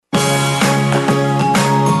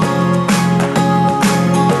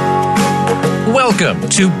Welcome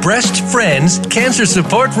to Breast Friends Cancer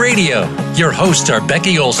Support Radio. Your hosts are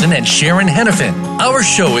Becky Olson and Sharon Hennepin. Our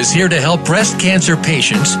show is here to help breast cancer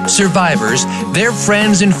patients, survivors, their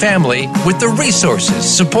friends and family with the resources,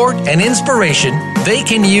 support, and inspiration they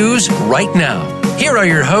can use right now. Here are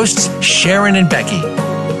your hosts, Sharon and Becky.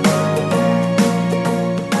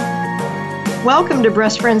 Welcome to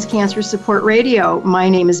Breast Friends Cancer Support Radio. My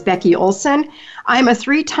name is Becky Olson. I'm a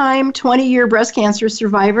 3-time, 20-year breast cancer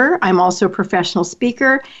survivor. I'm also a professional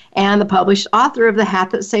speaker and the published author of The Hat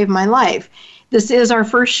That Saved My Life. This is our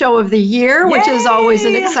first show of the year, which is always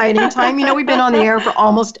an exciting time. You know, we've been on the air for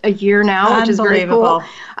almost a year now, which is very cool.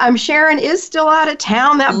 Sharon is still out of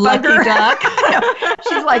town, that bugger. Duck.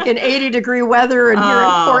 She's like in 80-degree weather, and here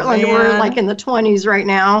in Portland, we're like in the 20s right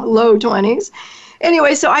now, low 20s.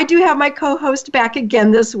 Anyway, so I do have my co-host back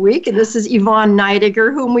again this week, and this is Yvonne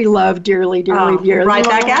Neidiger, whom we love dearly, dearly. Right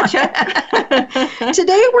back at you.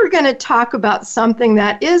 Today we're going to talk about something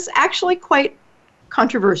that is actually quite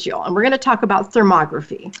controversial, and we're going to talk about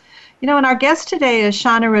thermography. You know, and our guest today is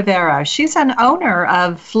Shana Rivera. She's an owner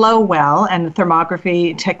of Flowell and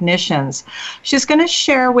Thermography Technicians. She's going to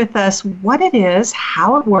share with us what it is,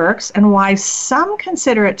 how it works, and why some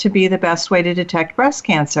consider it to be the best way to detect breast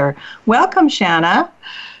cancer. Welcome, Shana.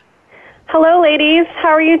 Hello, ladies. How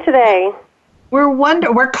are you today?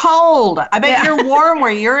 We're cold. I bet you're warm where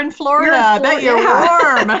you're in Florida. I bet you're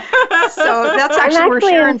warm. So that's actually I'm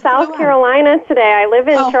actually in South Carolina today. I live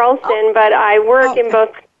in Charleston, but I work in both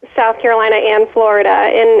South Carolina and Florida,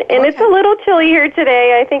 and it's a little chilly here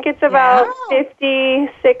today. I think it's about 50,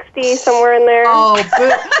 60, somewhere in there. Oh,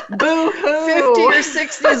 boo-hoo. 50 or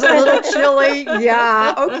 60 is a little chilly.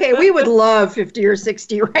 Yeah, okay, we would love 50 or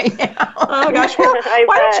 60 right now. Oh, gosh. Well,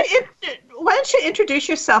 why don't you introduce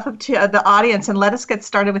yourself to the audience and let us get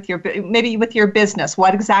started with your business.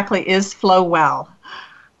 What exactly is Flowell?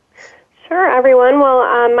 Sure, everyone.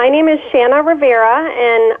 Well, my name is Shana Rivera,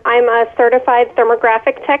 and I'm a certified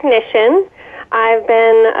thermographic technician. I've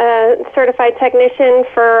been a certified technician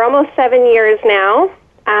for almost 7 years now.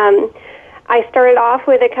 I started off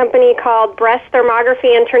with a company called Breast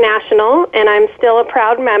Thermography International, and I'm still a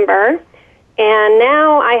proud member. And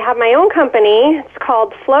now I have my own company. It's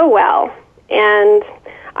called Flowell, and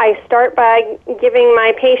I start by giving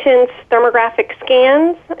my patients thermographic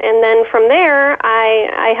scans, and then from there,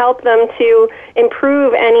 I help them to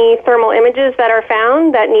improve any thermal images that are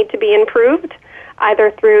found that need to be improved,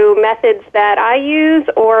 either through methods that I use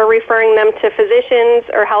or referring them to physicians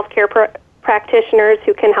or healthcare practitioners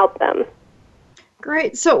who can help them.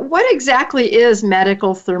 Great. So what exactly is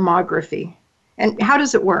medical thermography, and how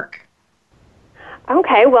does it work?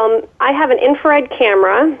 Okay, well, I have an infrared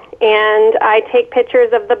camera, and I take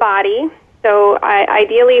pictures of the body. So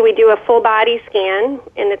ideally, we do a full body scan,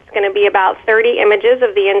 and it's going to be about 30 images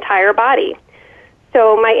of the entire body.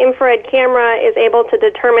 So my infrared camera is able to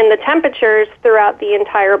determine the temperatures throughout the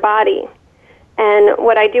entire body. And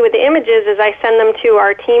what I do with the images is I send them to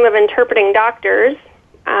our team of interpreting doctors.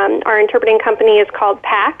 Our interpreting company is called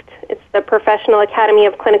PACT. It's the Professional Academy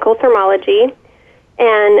of Clinical Thermology.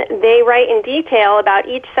 And they write in detail about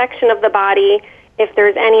each section of the body, if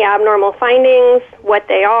there's any abnormal findings, what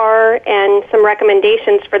they are, and some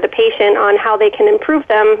recommendations for the patient on how they can improve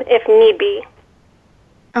them if need be.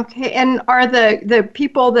 Okay, and are the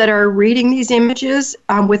people that are reading these images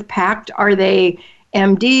with PACT, are they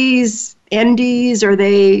MDs,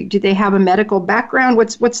 NDs, do they have a medical background?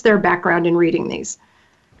 What's their background in reading these?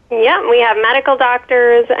 Yeah, we have medical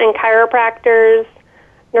doctors and chiropractors,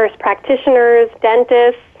 nurse practitioners,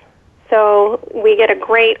 dentists. So we get a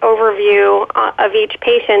great overview of each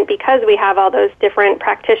patient because we have all those different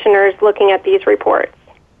practitioners looking at these reports.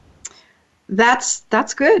 That's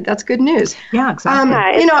good. That's good news. Yeah, exactly.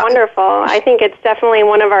 It's wonderful. I think it's definitely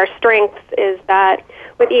one of our strengths is that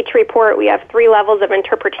with each report we have 3 levels of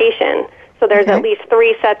interpretation. So there's at least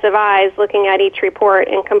 3 sets of eyes looking at each report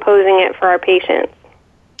and composing it for our patients.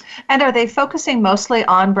 And are they focusing mostly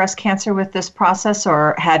on breast cancer with this process,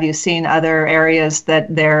 or have you seen other areas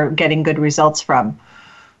that they're getting good results from?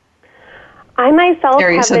 I myself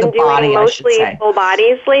have been doing mostly full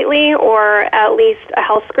bodies lately, or at least a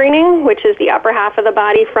health screening, which is the upper half of the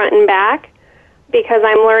body, front and back, because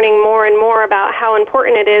I'm learning more and more about how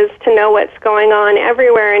important it is to know what's going on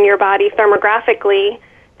everywhere in your body thermographically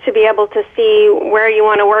to be able to see where you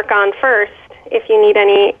want to work on first if you need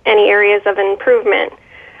any areas of improvement.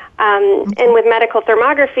 And with medical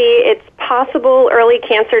thermography, it's possible early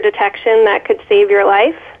cancer detection that could save your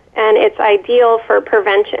life, and it's ideal for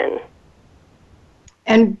prevention.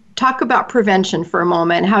 And talk about prevention for a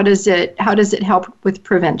moment. How does it help with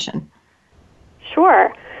prevention?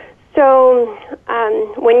 Sure. So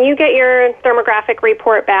when you get your thermographic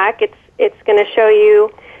report back, it's going to show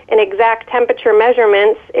you an exact temperature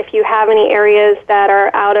measurements if you have any areas that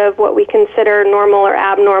are out of what we consider normal or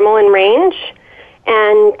abnormal in range.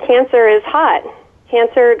 And cancer is hot.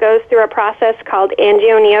 Cancer goes through a process called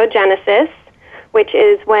angioneogenesis, which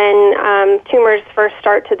is when tumors first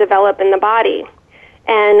start to develop in the body.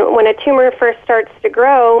 And when a tumor first starts to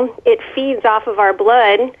grow, it feeds off of our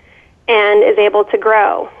blood and is able to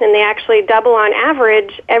grow. And they actually double on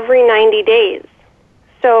average every 90 days.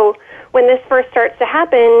 So when this first starts to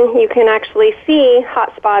happen, you can actually see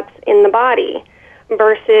hot spots in the body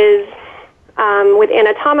versus with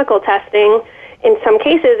anatomical testing. In some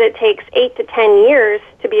cases, it takes 8 to 10 years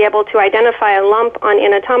to be able to identify a lump on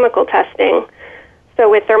anatomical testing. So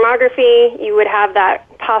with thermography, you would have that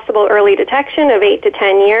possible early detection of 8 to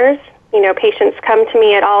 10 years. You know, patients come to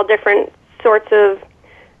me at all different sorts of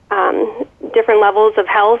different levels of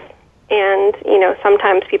health. And, you know,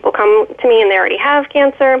 sometimes people come to me and they already have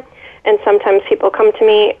cancer. And sometimes people come to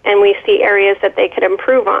me and we see areas that they could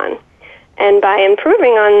improve on. And by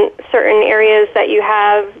improving on certain areas that you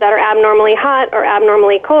have that are abnormally hot or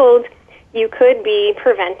abnormally cold, you could be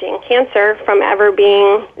preventing cancer from ever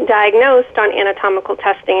being diagnosed on anatomical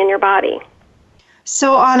testing in your body.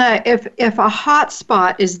 So if a hot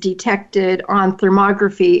spot is detected on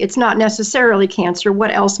thermography, it's not necessarily cancer.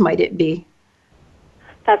 What else might it be?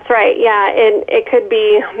 That's right. Yeah, it could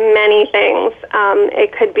be many things.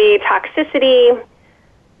 It could be toxicity,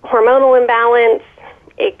 hormonal imbalance.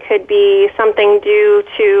 It could be something due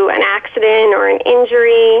to an accident or an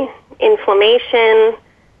injury, inflammation,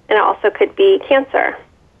 and it also could be cancer.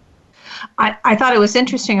 I thought it was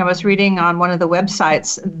interesting. I was reading on one of the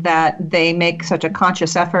websites that they make such a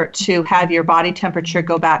conscious effort to have your body temperature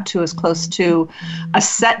go back to as close to a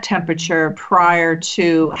set temperature prior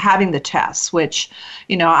to having the tests, which,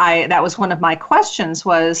 you know, that was one of my questions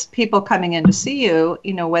was people coming in to see you,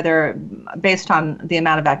 you know, whether based on the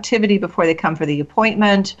amount of activity before they come for the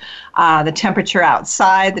appointment, the temperature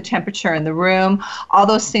outside, the temperature in the room, all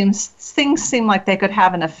those things seem like they could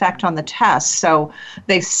have an effect on the test. So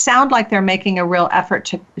they sound like they're making a real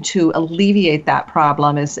effort to alleviate that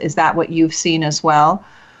problem. Is that what you've seen as well?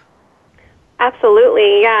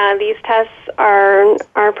 Absolutely, yeah. These tests are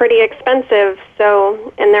pretty expensive,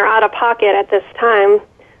 and they're out of pocket at this time.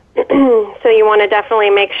 So you want to definitely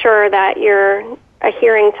make sure that you're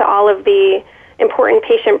adhering to all of the important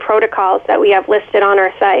patient protocols that we have listed on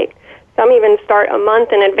our site. Some even start a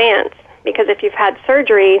month in advance, because if you've had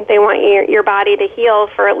surgery, they want your body to heal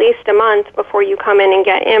for at least a month before you come in and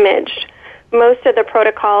get imaged. Most of the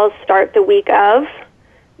protocols start the week of.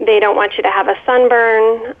 They don't want you to have a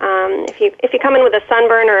sunburn. If you come in with a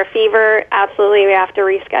sunburn or a fever, absolutely we have to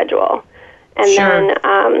reschedule. And Sure.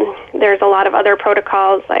 Then there's a lot of other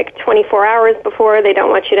protocols like 24 hours before. They don't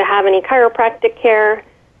want you to have any chiropractic care,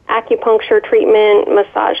 acupuncture treatment,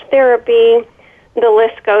 massage therapy. The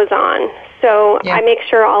list goes on. So Yeah. I make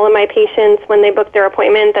sure all of my patients, when they book their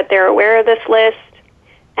appointment, that they're aware of this list.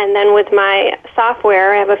 And then with my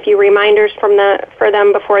software, I have a few reminders for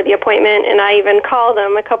them before the appointment, and I even call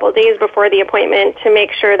them a couple of days before the appointment to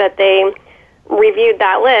make sure that they reviewed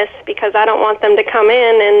that list, because I don't want them to come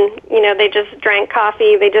in and, you know, they just drank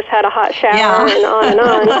coffee, they just had a hot shower, Yeah. and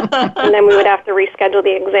on, and then we would have to reschedule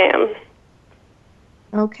the exam.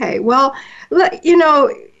 Okay. Well, you know,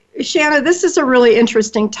 Shanna, this is a really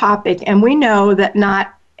interesting topic, and we know that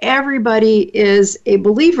not everybody is a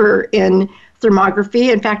believer in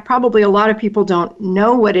thermography. In fact, probably a lot of people don't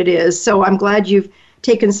know what it is, so I'm glad you've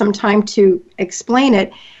taken some time to explain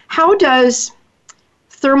it. How does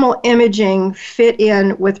thermal imaging fit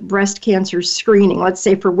in with breast cancer screening, let's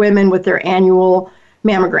say for women with their annual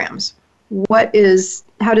mammograms?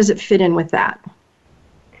 How does it fit in with that?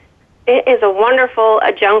 It is a wonderful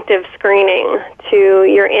adjunctive screening to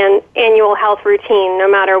your annual health routine, no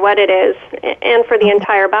matter what it is, and for the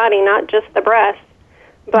entire body, not just the breast.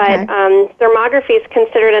 But thermography is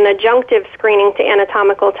considered an adjunctive screening to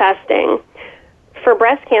anatomical testing. For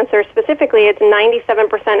breast cancer specifically, it's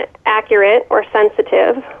 97% accurate or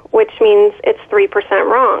sensitive, which means it's 3%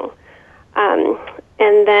 wrong.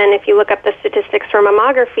 And then if you look up the statistics for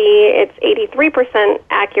mammography, it's 83%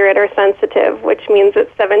 accurate or sensitive, which means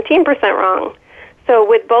it's 17% wrong. So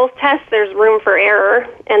with both tests, there's room for error,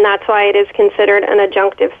 and that's why it is considered an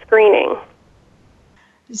adjunctive screening.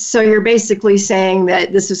 So you're basically saying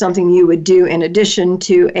that this is something you would do in addition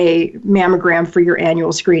to a mammogram for your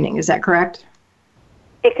annual screening. Is that correct?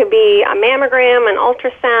 It could be a mammogram, an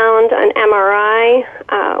ultrasound, an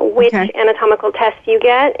MRI. Which anatomical test you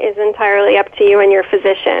get is entirely up to you and your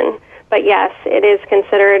physician. But yes, it is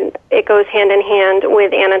considered, it goes hand in hand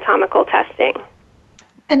with anatomical testing.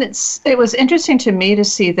 And it was interesting to me to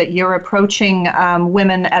see that you're approaching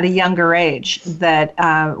women at a younger age, that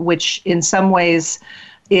which in some ways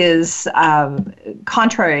is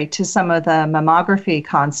contrary to some of the mammography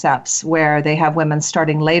concepts where they have women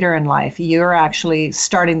starting later in life. You're actually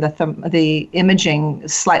starting the imaging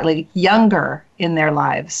slightly younger in their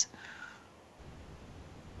lives.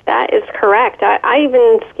 That is correct. I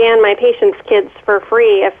even scan my patients' kids for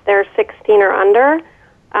free if they're 16 or under.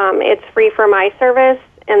 It's free for my service,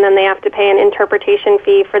 and then they have to pay an interpretation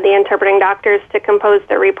fee for the interpreting doctors to compose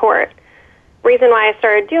the report. Reason why I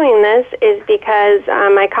started doing this is because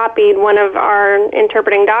I copied one of our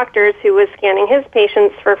interpreting doctors who was scanning his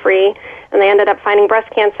patients for free, and they ended up finding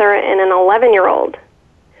breast cancer in an 11-year-old.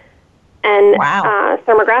 And wow.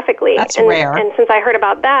 Thermographically. That's rare. And since I heard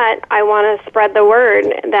about that, I want to spread the word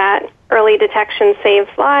that early detection saves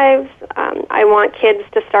lives. I want kids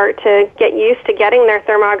to start to get used to getting their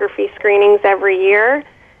thermography screenings every year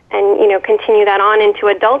and, continue that on into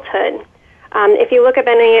adulthood. If you look up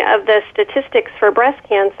any of the statistics for breast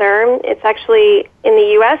cancer, it's actually, in the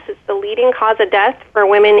U.S., it's the leading cause of death for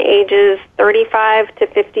women ages 35 to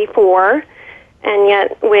 54. And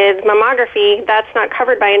yet with mammography, that's not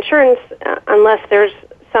covered by insurance unless there's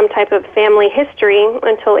some type of family history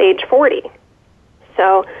until age 40.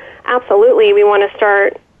 So absolutely, we want to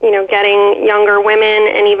start, getting younger women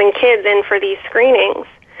and even kids in for these screenings.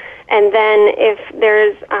 And then if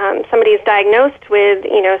there's somebody's diagnosed with,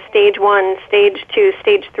 stage 1, stage 2,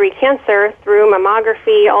 stage 3 cancer through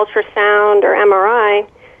mammography, ultrasound, or MRI,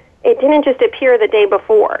 it didn't just appear the day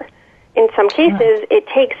before. In some cases, it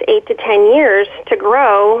takes 8 to 10 years to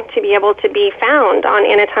grow to be able to be found on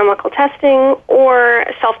anatomical testing or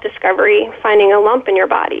self-discovery, finding a lump in your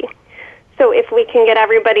body. So if we can get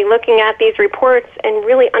everybody looking at these reports and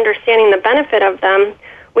really understanding the benefit of them,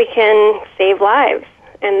 we can save lives.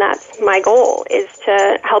 And that's my goal, is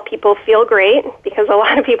to help people feel great, because a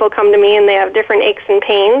lot of people come to me and they have different aches and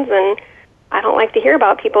pains, and I don't like to hear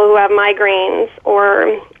about people who have migraines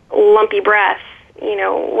or lumpy breasts.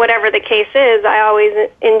 Whatever the case is, I always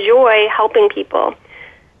enjoy helping people.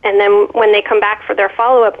 And then when they come back for their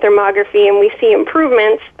follow-up thermography and we see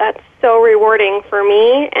improvements, that's so rewarding for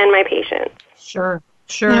me and my patients. Sure.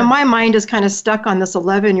 My mind is kind of stuck on this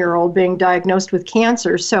 11-year-old being diagnosed with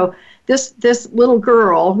cancer. So this little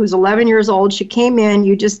girl who's 11 years old, she came in,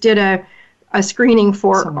 you just did a screening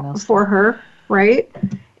for her, right?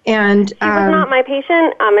 And she was not my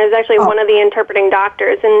patient. It was actually one of the interpreting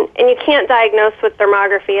doctors. And you can't diagnose with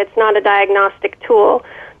thermography. It's not a diagnostic tool.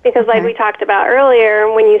 Because like we talked about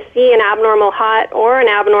earlier, when you see an abnormal hot or an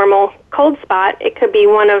abnormal cold spot, it could be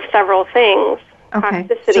one of several things. Okay.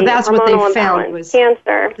 Toxicity, so that's what they found was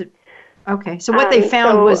cancer. Okay. So what they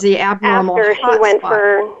found was the abnormal hot spot. After she went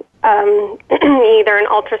for either an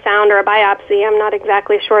ultrasound or a biopsy, I'm not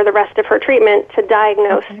exactly sure the rest of her treatment, to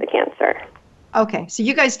diagnose the cancer. Okay, so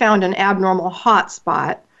you guys found an abnormal hot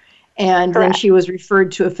spot, and Correct. Then she was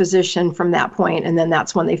referred to a physician from that point, and then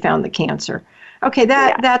that's when they found the cancer. Okay,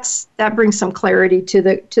 that brings some clarity to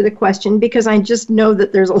the question, because I just know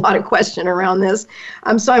that there's a lot of question around this.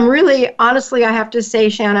 So I'm really, honestly, I have to say,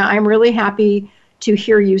 Shanna, I'm really happy to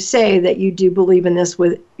hear you say that you do believe in this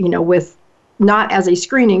with not as a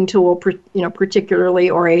screening tool, particularly,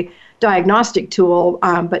 or a diagnostic tool,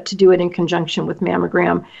 but to do it in conjunction with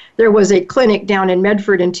mammogram. There was a clinic down in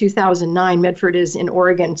Medford in 2009. Medford is in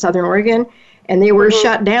Oregon, Southern Oregon, and they were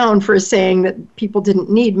shut down for saying that people didn't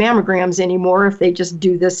need mammograms anymore if they just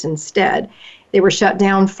do this instead. They were shut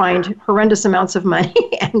down, fined horrendous amounts of money,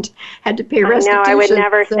 and had to pay restitution. No, I would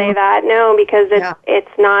never say that. No, because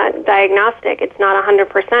it's not diagnostic. It's not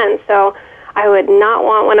 100%. So I would not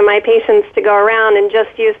want one of my patients to go around and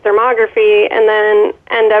just use thermography and then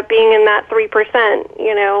end up being in that 3%.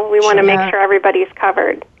 We want to make sure everybody's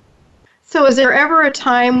covered. So is there ever a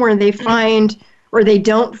time where they find or they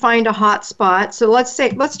don't find a hot spot? So let's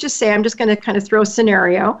just say, I'm just going to kind of throw a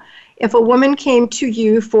scenario. If a woman came to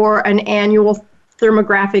you for an annual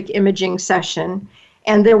thermographic imaging session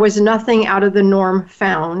and there was nothing out of the norm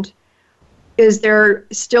found, is there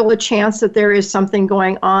still a chance that there is something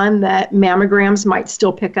going on that mammograms might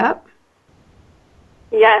still pick up?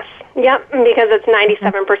 Yes. Yep, because it's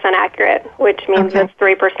 97% accurate, which means it's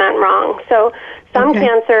 3% wrong. So some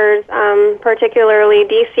cancers, particularly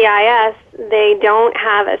DCIS, they don't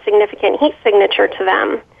have a significant heat signature to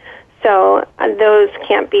them. So those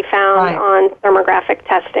can't be found on thermographic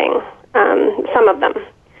testing, some of them.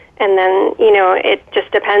 And then, it just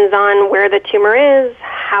depends on where the tumor is,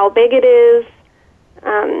 how big it is,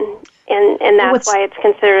 And that's why it's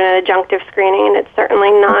considered an adjunctive screening, and it's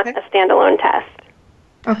certainly not a standalone test.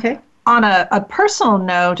 Okay. On a personal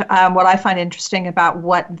note, what I find interesting about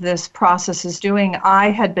what this process is doing, I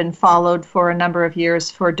had been followed for a number of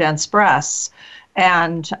years for dense breasts,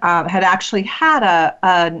 and had actually had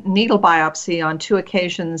a needle biopsy on 2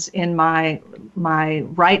 occasions in my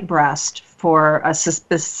right breast for a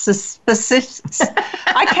suspicious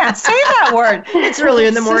I can't say that word. It's early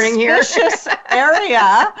in the morning here. Suspicious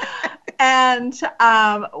area. And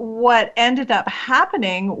what ended up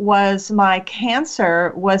happening was my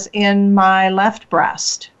cancer was in my left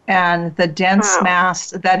breast. And the dense mass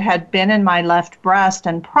that had been in my left breast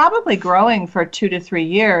and probably growing for 2 to 3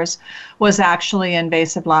 years was actually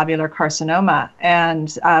invasive lobular carcinoma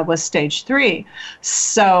and was stage 3.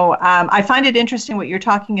 So I find it interesting what you're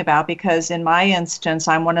talking about, because in my instance,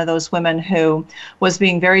 I'm one of those women who was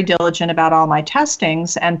being very diligent about all my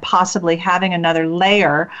testings, and possibly having another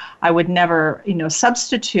layer I would never,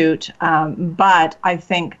 substitute. But I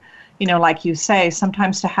think, like you say,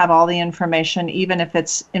 sometimes to have all the information, even if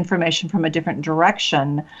it's information from a different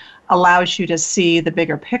direction, allows you to see the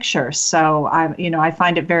bigger picture. So I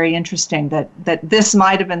find it very interesting that this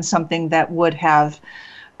might have been something that would have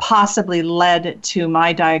possibly led to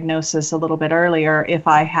my diagnosis a little bit earlier if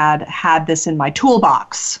I had this in my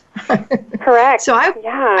toolbox. Correct. So I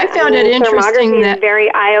found it interesting thermography is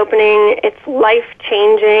very eye-opening. It's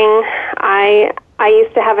life-changing. I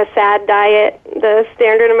used to have a SAD diet, the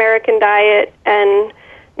standard American diet, and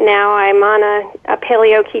now I'm on a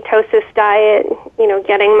paleo-ketosis diet,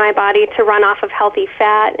 getting my body to run off of healthy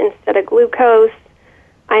fat instead of glucose.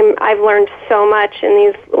 I've learned so much in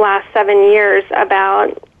these last 7 years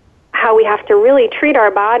about how we have to really treat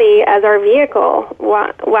our body as our vehicle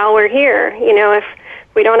while we're here. If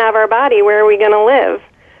we don't have our body, where are we going to live?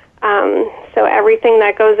 So everything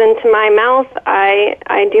that goes into my mouth, I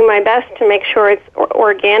do my best to make sure it's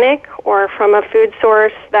organic or from a food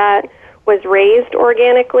source that was raised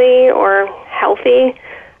organically or healthy.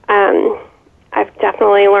 I've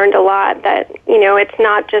definitely learned a lot that, it's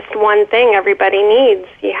not just one thing everybody needs.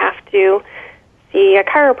 You have to see a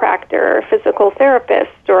chiropractor or a physical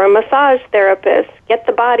therapist or a massage therapist, get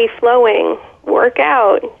the body flowing, work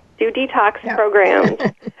out, do detox programs.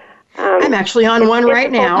 I'm actually on one right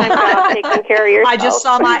now. Taking care of yourself. I just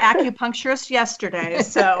saw my acupuncturist yesterday,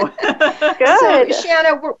 so. Good. So,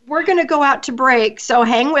 Shanna, we're going to go out to break, so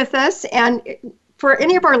hang with us. And for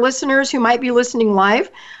any of our listeners who might be listening live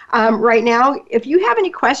right now, if you have any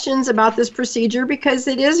questions about this procedure, because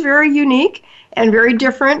it is very unique and very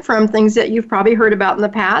different from things that you've probably heard about in the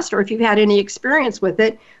past, or if you've had any experience with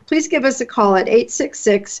it, please give us a call at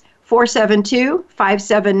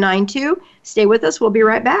 866-472-5792. Stay with us. We'll be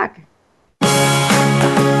right back.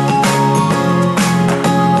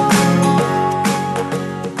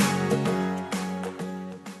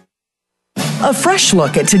 A fresh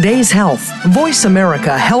look at today's health. Voice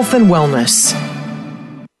America Health and Wellness.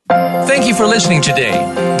 Thank you for listening today.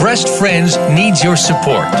 Breast Friends needs your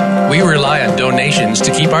support. We rely on donations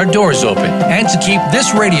to keep our doors open and to keep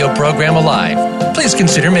this radio program alive. Please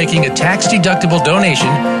consider making a tax-deductible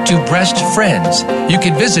donation to Breast Friends. You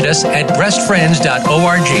can visit us at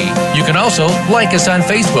breastfriends.org. You can also like us on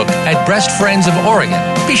Facebook at Breast Friends of Oregon.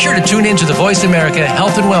 Be sure to tune in to the Voice America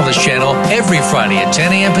Health and Wellness channel every Friday at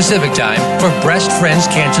 10 a.m. Pacific Time for Breast Friends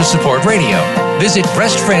Cancer Support Radio. Visit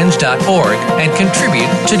breastfriends.org and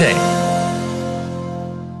contribute today.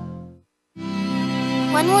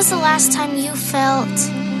 When was the last time you felt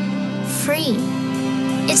free?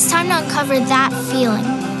 It's time to uncover that feeling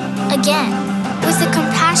again with the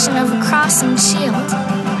compassion of a cross and shield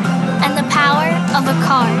and the power of a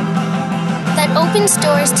card that opens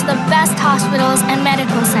doors to the best hospitals and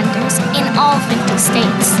medical centers in all 50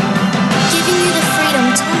 states, giving you the freedom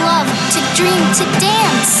to love, to dream, to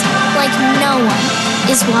dance like no one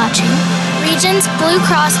is watching. Regions Blue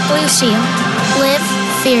Cross Blue Shield. Live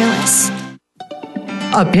fearless.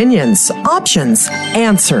 Opinions, options,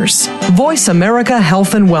 answers. Voice America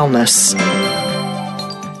Health and Wellness.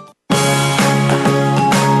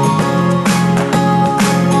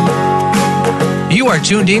 You are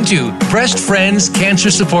tuned into Breast Friends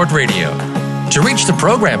Cancer Support Radio. To reach the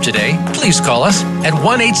program today, please call us at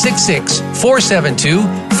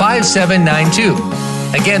 1-866-472-5792.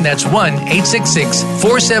 Again, that's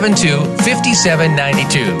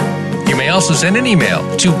 1-866-472-5792. You may also send an email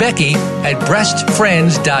to Becky at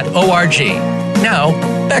breastfriends.org. Now,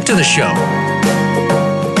 back to the show.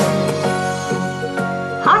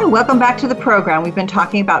 Hi, welcome back to the program. We've been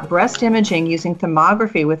talking about breast imaging using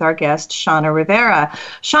thermography with our guest, Shanna Rivera.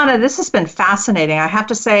 Shanna, this has been fascinating. I have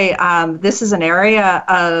to say, this is an area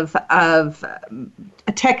of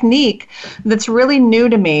technique that's really new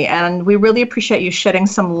to me, and we really appreciate you shedding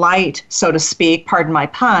some light, so to speak, pardon my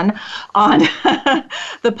pun, on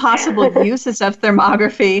the possible uses of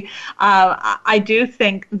thermography. I do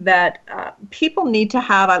think that people need to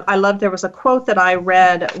have, I love, there was a quote that I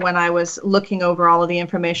read when I was looking over all of the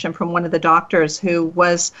information from one of the doctors who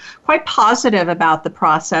was quite positive about the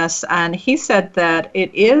process, and he said that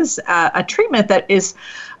it is a treatment that is,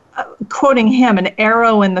 quoting him, an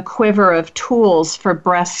arrow in the quiver of tools for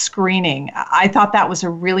breast screening. I thought that was a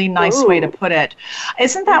really nice way to put it.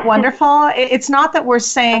 Isn't that wonderful? It's not that we're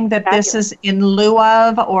saying that this is in lieu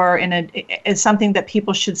of, or it's something that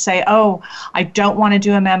people should say, oh, I don't want to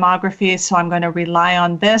do a mammography, so I'm going to rely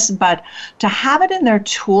on this. But to have it in their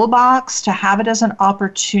toolbox, to have it as an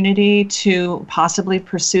opportunity to possibly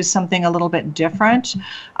pursue something a little bit different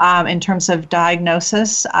in terms of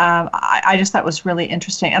diagnosis, I just thought was really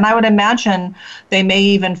interesting. And I would imagine they may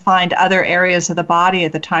even find other areas of the body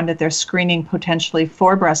at the time that they're screening potentially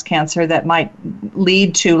for breast cancer that might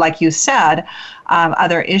lead to, like you said,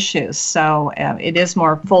 other issues. So it is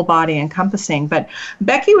more full body encompassing. But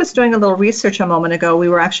Becky was doing a little research a moment ago. We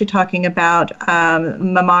were actually talking about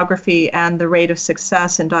mammography and the rate of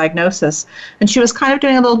success in diagnosis. And she was kind of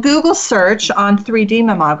doing a little Google search on 3D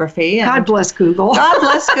mammography. God bless Google. God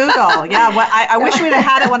bless Google. Yeah, well, I wish we'd have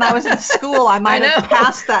had it when I was in school. I might have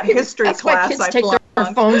passed that history That's class. That's why kids take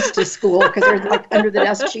their phones to school, because they're like under the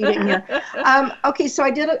desk cheating here. Okay, so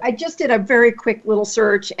I just did a very quick little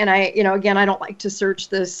search, and again, I don't like to search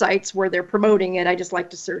the sites where they're promoting it. I just like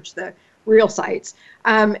to search the real sites.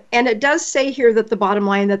 And it does say here that the bottom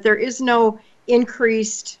line, that there is no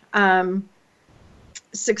increased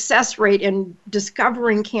success rate in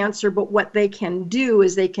discovering cancer, but what they can do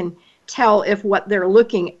is they can tell if what they're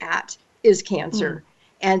looking at is cancer.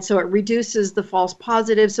 And so it reduces the false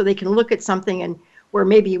positives, so they can look at something, and where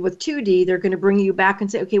maybe with 2D, they're going to bring you back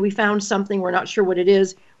and say, okay, we found something, we're not sure what it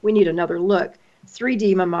is, we need another look.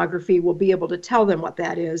 3D mammography will be able to tell them what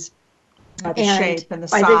that is. The shape and the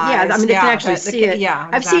size. They can actually see it. Yeah,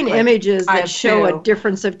 I've seen images that show a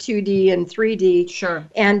difference of 2D and 3D. Sure.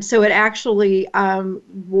 And so it actually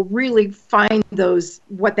will really find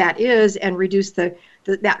what that is, and reduce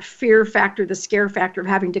that fear factor, the scare factor of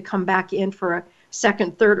having to come back in for a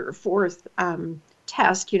second, third, or fourth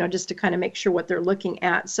test, just to kind of make sure what they're looking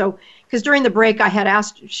at. So, because during the break, I had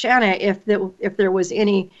asked Shanna if there was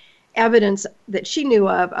any evidence that she knew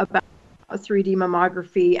of about a 3D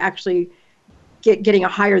mammography actually getting a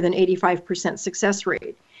higher than 85% success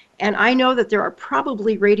rate. And I know that there are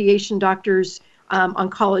probably radiation doctors,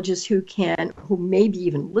 oncologists who may be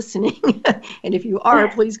even listening. And if you are,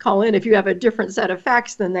 please call in if you have a different set of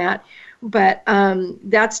facts than that. But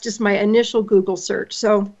that's just my initial Google search.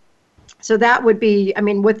 So that would be,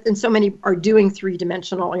 and so many are doing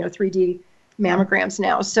 3D mammograms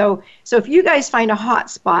now. So if you guys find a hot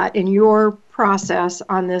spot in your process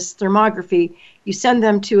on this thermography, you send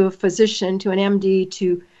them to a physician, to an MD,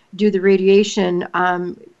 to do the radiation.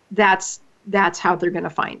 That's how they're going to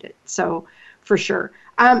find it. So for sure.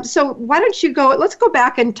 So why don't you let's go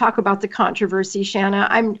back and talk about the controversy, Shanna.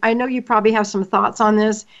 I know you probably have some thoughts on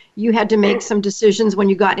this. You had to make some decisions when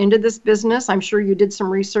you got into this business. I'm sure you did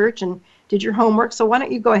some research and did your homework. So why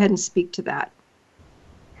don't you go ahead and speak to that?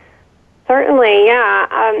 Certainly,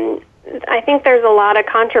 yeah. I think there's a lot of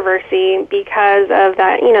controversy because of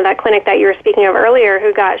that, that clinic that you were speaking of earlier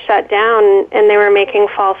who got shut down, and they were making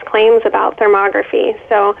false claims about thermography.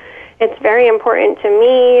 So it's very important to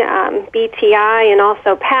me, BTI and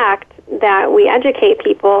also PACT, that we educate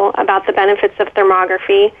people about the benefits of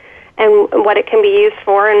thermography and what it can be used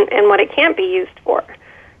for and what it can't be used for.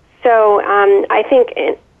 So I think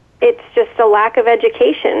it's just a lack of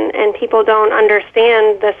education, and people don't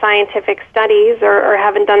understand the scientific studies or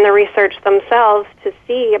haven't done the research themselves to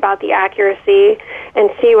see about the accuracy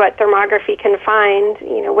and see what thermography can find,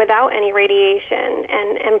 without any radiation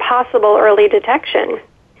and possible early detection.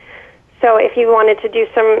 So if you wanted to do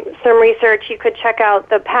some research, you could check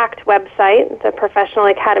out the PACT website, the Professional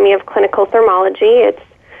Academy of Clinical Thermology.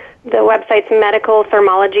 The website's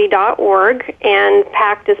medicalthermology.org, and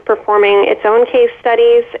PACT is performing its own case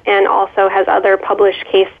studies and also has other published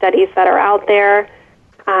case studies that are out there.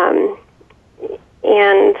 And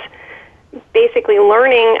basically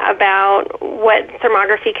learning about what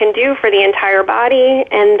thermography can do for the entire body,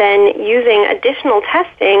 and then using additional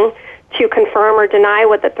testing to confirm or deny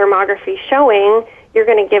what the thermography is showing, you're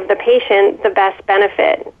going to give the patient the best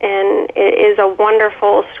benefit. And it is a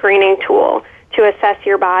wonderful screening tool to assess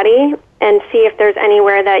your body and see if there's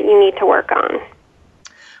anywhere that you need to work on.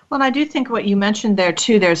 Well, I do think what you mentioned there,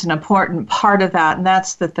 too, there's an important part of that, and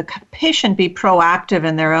that's that the patient be proactive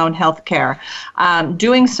in their own health care,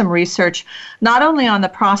 doing some research, not only on the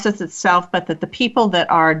process itself, but that the people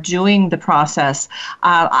that are doing the process.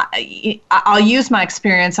 I'll use my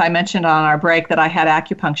experience. I mentioned on our break that I had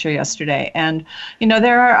acupuncture yesterday, and,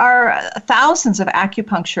 there are thousands of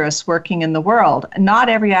acupuncturists working in the world. Not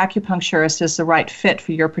every acupuncturist is the right fit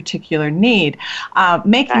for your particular need.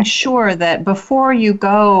 Making sure that before you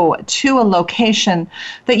go to a location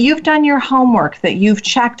that you've done your homework, that you've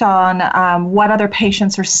checked on what other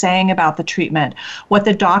patients are saying about the treatment, what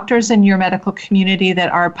the doctors in your medical community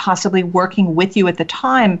that are possibly working with you at the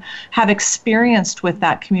time have experienced with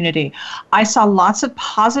that community. I saw lots of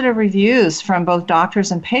positive reviews from both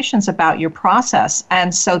doctors and patients about your process,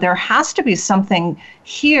 and so there has to be something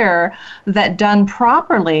here that done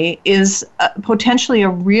properly is potentially a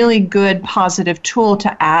really good positive tool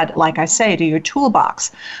to add, like I say, to your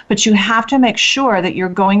toolbox. But you have to make sure that you're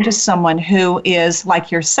going to someone who is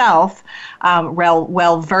like yourself,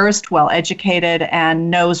 well-versed, well-educated, and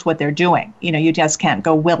knows what they're doing. You just can't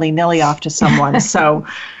go willy-nilly off to someone. So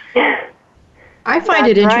I find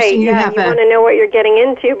it interesting. Right. You want to know what you're getting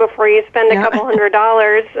into before you spend a couple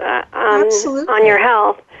 $100 on your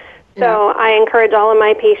health. So I encourage all of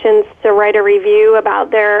my patients to write a review about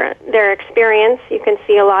their experience. You can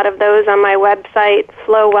see a lot of those on my website,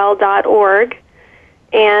 flowwell.org,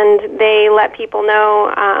 and they let people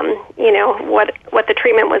know, what the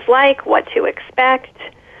treatment was like, what to expect.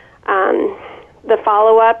 The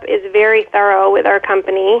follow-up is very thorough with our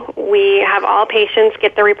company. We have all patients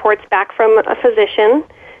get the reports back from a physician.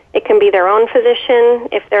 It can be their own physician.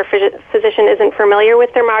 If their physician isn't familiar with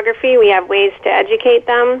thermography, we have ways to educate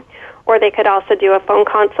them. Or they could also do a phone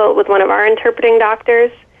consult with one of our interpreting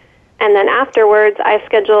doctors. And then afterwards, I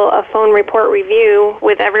schedule a phone report review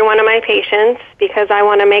with every one of my patients because I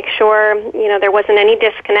want to make sure, there wasn't any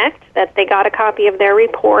disconnect, that they got a copy of their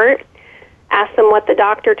report, ask them what the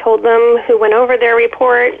doctor told them who went over their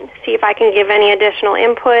report, see if I can give any additional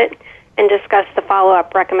input, and discuss the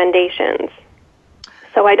follow-up recommendations.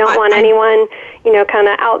 So I don't want anyone, kind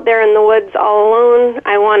of out there in the woods all alone.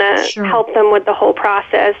 I want to help them with the whole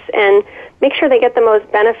process and make sure they get the most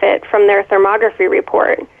benefit from their thermography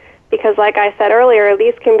report. Because like I said earlier,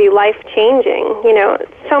 these can be life-changing.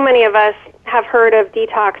 So many of us have heard of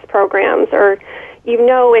detox programs or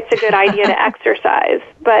it's a good idea to exercise.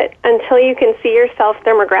 But until you can see yourself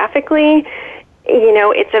thermographically,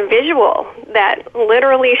 it's a visual that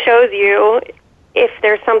literally shows you if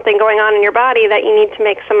there's something going on in your body that you need to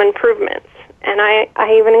make some improvements. And I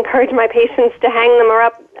even encourage my patients to hang them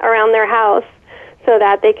up around their house so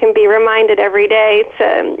that they can be reminded every day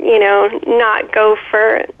to, not go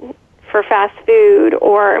for fast food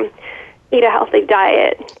or eat a healthy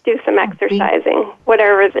diet, do some exercising,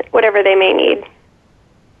 whatever they may need.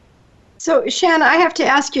 So, Shanna, I have to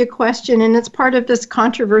ask you a question, and it's part of this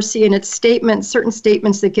controversy, and it's certain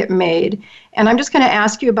statements that get made. And I'm just going to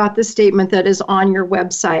ask you about this statement that is on your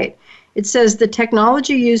website. It says, the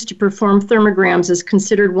technology used to perform thermograms is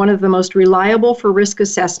considered one of the most reliable for risk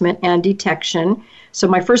assessment and detection. So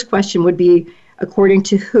my first question would be, according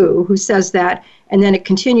to who says that? And then it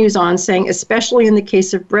continues on saying, especially in the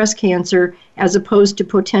case of breast cancer, as opposed to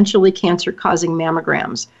potentially cancer-causing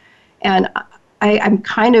mammograms. And I'm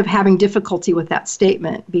kind of having difficulty with that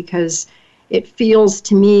statement because it feels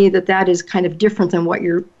to me that is kind of different than what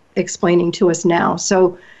you're explaining to us now.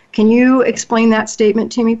 So can you explain that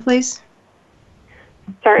statement to me, please?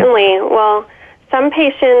 Certainly. Well, some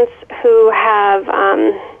patients who have,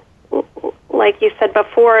 like you said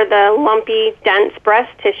before, the lumpy, dense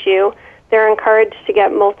breast tissue, they're encouraged to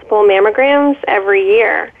get multiple mammograms every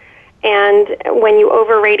year. And when you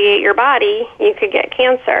over-radiate your body, you could get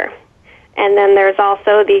cancer. And then there's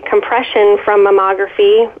also the compression from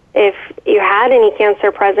mammography. If you had any cancer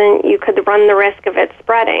present, you could run the risk of it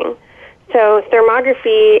spreading. So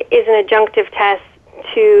thermography is an adjunctive test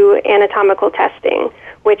to anatomical testing,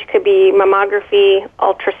 which could be mammography,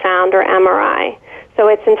 ultrasound, or MRI. So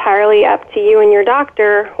it's entirely up to you and your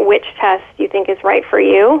doctor which test you think is right for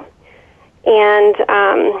you. And,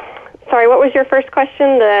 sorry, what was your first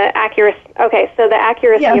question? The accuracy. Okay, so the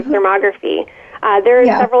accuracy of thermography. There are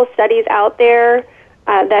several studies out there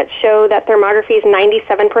that show that thermography is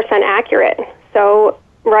 97% accurate. So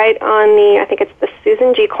right on I think it's the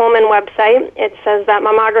Susan G. Komen website, it says that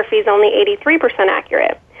mammography is only 83%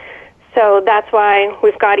 accurate. So that's why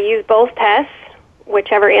we've got to use both tests,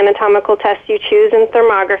 whichever anatomical test you choose in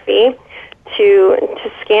thermography, to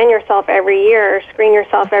scan yourself every year, screen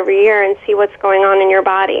yourself every year, and see what's going on in your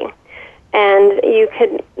body. And you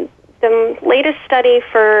could The latest study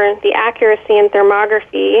for the accuracy in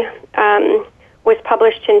thermography was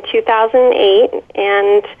published in 2008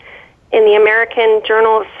 and in the American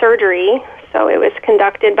Journal of Surgery. So it was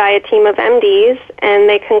conducted by a team of MDs, and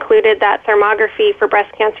they concluded that thermography for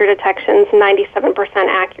breast cancer detection is 97%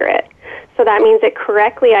 accurate. So that means it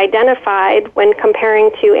correctly identified, when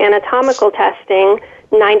comparing to anatomical testing,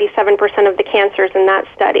 97% of the cancers in that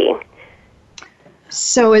study.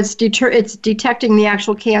 So it's detecting the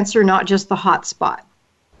actual cancer, not just the hot spot.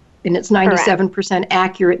 And it's 97%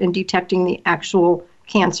 accurate in detecting the actual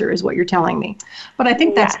cancer, is what you're telling me. But I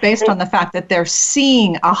think that's based on the fact that they're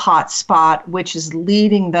seeing a hot spot, which is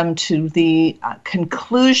leading them to the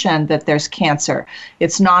conclusion that there's cancer.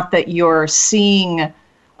 It's not that you're seeing,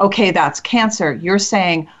 okay, that's cancer. You're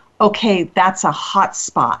saying, okay, that's a hot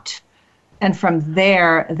spot. And from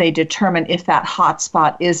there, they determine if that hot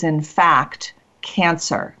spot is in fact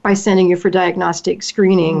cancer. By sending you for diagnostic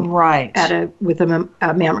screening right. with a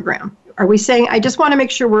mammogram. Are we saying, I just want to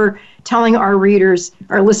make sure we're telling our listeners,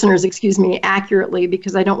 accurately,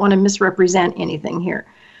 because I don't want to misrepresent anything here.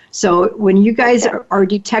 So when you guys are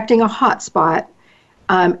detecting a hot spot,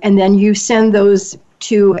 and then you send those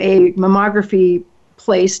to a mammography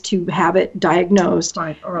place to have it diagnosed,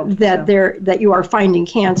 that you are finding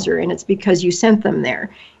cancer, and it's because you sent them there.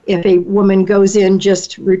 If a woman goes in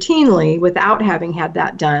just routinely without having had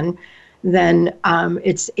that done, then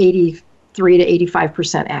it's 83 to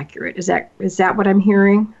 85% accurate. Is that what I'm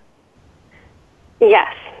hearing?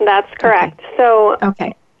 Yes, that's correct. Okay.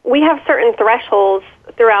 So we have certain thresholds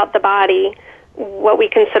throughout the body, what we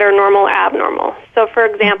consider normal, abnormal. So for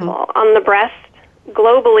example, on the breast,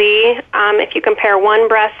 globally, if you compare one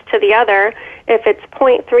breast to the other, if it's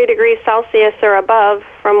 0.3 degrees Celsius or above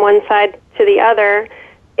from one side to the other,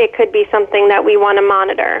 it could be something that we want to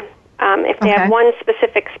monitor. If they have one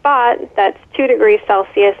specific spot that's 2 degrees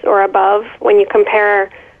Celsius or above, when you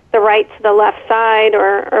compare the right to the left side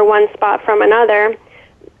or one spot from another,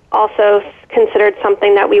 also considered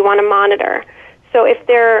something that we want to monitor. So if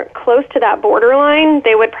they're close to that borderline,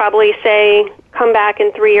 they would probably say, come back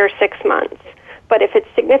in 3 or 6 months. But if it's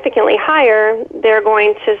significantly higher, they're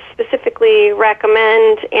going to specifically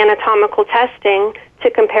recommend anatomical testing to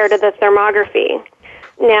compare to the thermography.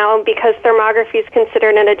 Now, because thermography is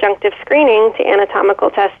considered an adjunctive screening to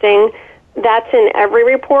anatomical testing, that's in every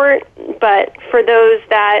report, but for those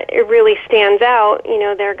that it really stands out,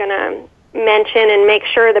 they're going to mention and make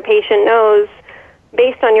sure the patient knows,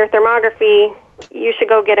 based on your thermography, you should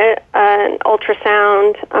go get an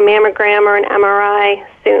ultrasound, a mammogram, or an MRI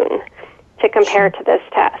soon to compare to this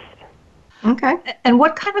test. Okay. And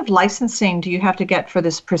what kind of licensing do you have to get for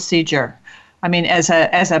this procedure? I mean, as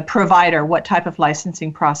a provider, what type of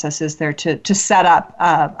licensing process is there to set up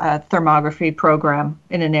a thermography program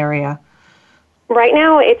in an area? Right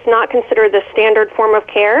now, it's not considered the standard form of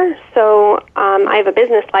care. So I have a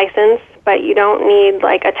business license, but you don't need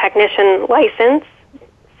like a technician license.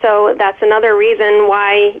 So that's another reason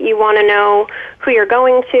why you want to know who you're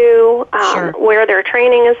going to, where their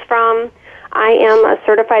training is from. I am a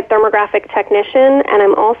certified thermographic technician, and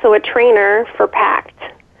I'm also a trainer for PACT,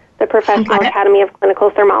 the Professional Academy of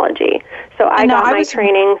Clinical Thermology. So I got my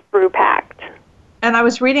training through PACT. And I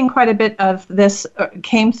was reading quite a bit of this,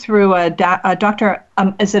 came through a Dr.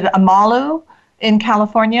 Is it Amalu in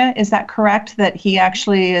California? Is that correct? That he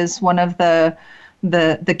actually is one of the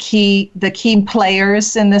key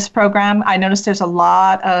players in this program? I noticed there's a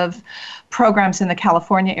lot of programs in the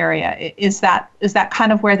California area. Is that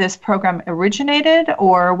kind of where this program originated,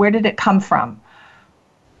 or where did it come from?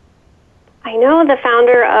 I know the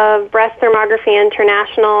founder of Breast Thermography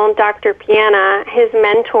International, Dr. Piana, his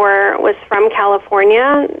mentor was from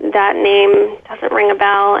California. That name doesn't ring a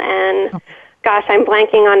bell, and gosh, I'm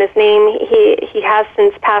blanking on his name. He has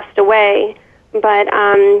since passed away, but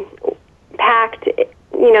PACT,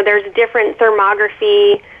 there's different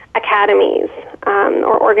thermography academies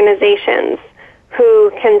or organizations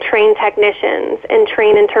who can train technicians and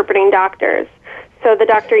train interpreting doctors. So the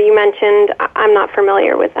doctor you mentioned, I'm not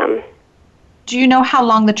familiar with them. Do you know how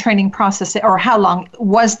long the training process, or how long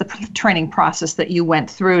was the training process that you went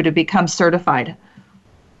through to become certified?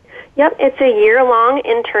 Yep, it's a year-long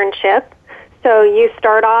internship. So you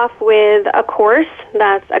start off with a course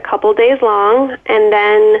that's a couple days long, and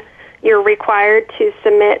then you're required to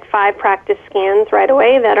submit 5 practice scans right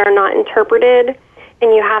away that are not interpreted,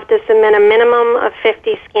 and you have to submit a minimum of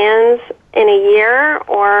 50 scans in a year,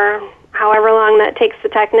 or however long that takes the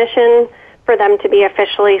technician for them to be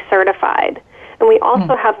officially certified. And we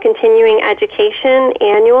also have continuing education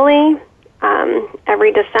annually.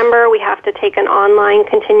 Every December, we have to take an online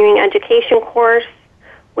continuing education course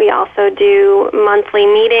We also do monthly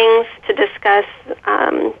meetings to discuss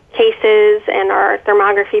cases and our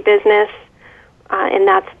thermography business, and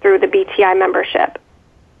that's through the BTI membership.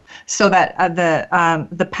 So that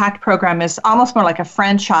the PACT program is almost more like a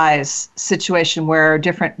franchise situation where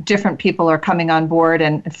different people are coming on board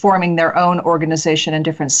and forming their own organization in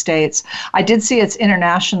different states. I did see it's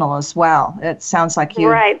international as well. It sounds like you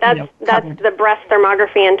right. That's the Breast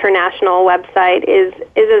Thermography International website is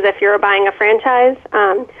as if you're buying a franchise.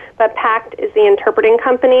 But PACT is the interpreting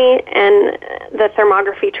company and the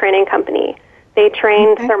thermography training company. They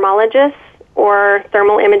train thermologists or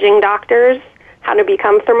thermal imaging doctors how to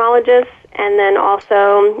become thermologists, and then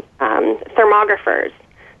also thermographers.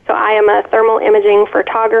 So I am a thermal imaging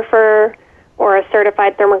photographer or a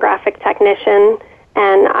certified thermographic technician,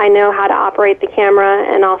 and I know how to operate the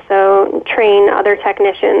camera and also train other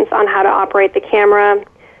technicians on how to operate the camera,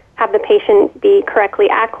 have the patient be correctly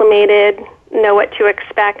acclimated, know what to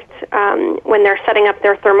expect when they're setting up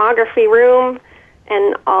their thermography room,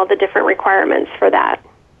 and all the different requirements for that.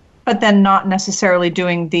 But then not necessarily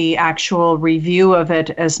doing the actual review of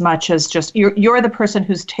it as much as just you're the person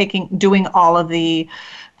who's doing all of the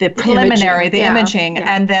preliminary, imaging,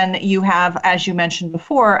 and then you have, as you mentioned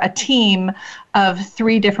before, a team of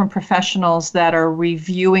 3 different professionals that are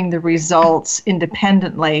reviewing the results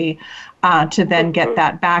independently to then get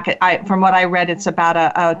that back. From what I read, it's about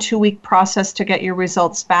a 2-week process to get your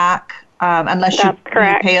results back. Unless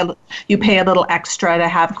you pay a little extra to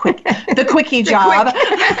have the quickie job.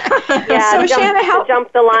 So Shanna,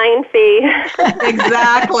 jump the line fee.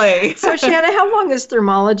 Exactly. So Shanna, how long has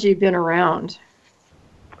thermology been around?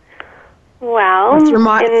 Well,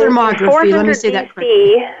 thermography. Let me say that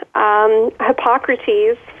correctly.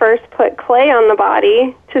 Hippocrates first put clay on the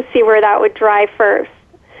body to see where that would dry first.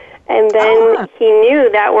 And then he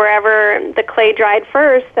knew that wherever the clay dried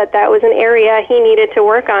first, that was an area he needed to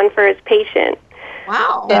work on for his patient.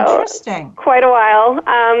 Wow, so interesting. Quite a while.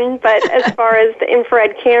 But as far as the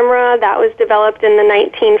infrared camera, that was developed in the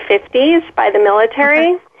 1950s by the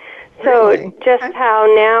military. Okay. So really? Just how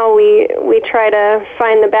now we try to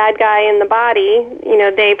find the bad guy in the body,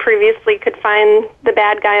 they previously could find the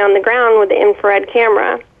bad guy on the ground with the infrared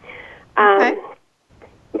camera.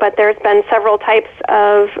 But there's been several types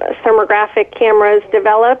of thermographic cameras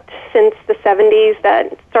developed since the 70s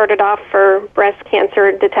that started off for breast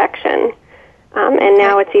cancer detection. And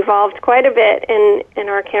now it's evolved quite a bit, and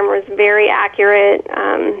our camera is very accurate.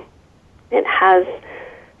 It has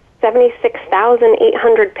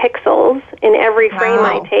 76,800 pixels in every frame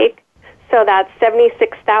I take. So that's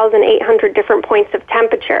 76,800 different points of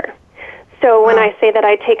temperature. So when I say that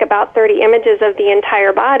I take about 30 images of the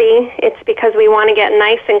entire body, it's because we want to get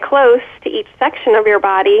nice and close to each section of your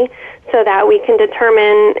body so that we can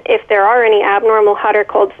determine if there are any abnormal hot or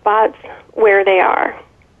cold spots, where they are.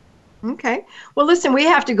 Okay. Well, listen, we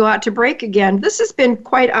have to go out to break again. This has been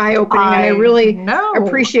quite eye-opening, and I really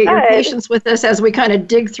appreciate your patience with us as we kind of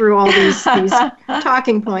dig through all these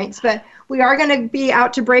talking points. But we are going to be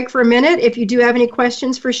out to break for a minute. If you do have any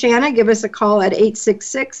questions for Shanna, give us a call at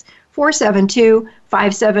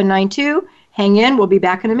 866-472-5792. Hang in. We'll be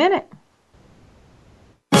back in a minute.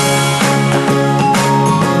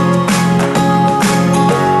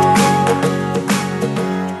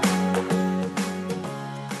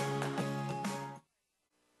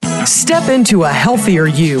 Step into a healthier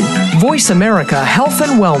you. Voice America Health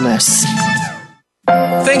and Wellness.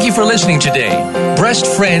 Thank you for listening today. Breast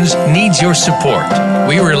Friends needs your support.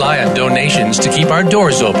 We rely on donations to keep our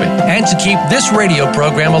doors open and to keep this radio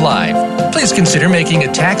program alive. Please consider making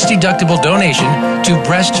a tax-deductible donation to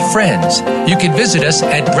Breast Friends. You can visit us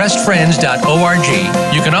at breastfriends.org.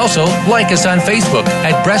 You can also like us on Facebook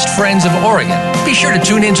at Breast Friends of Oregon. Be sure to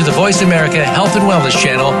tune in to the Voice America Health and Wellness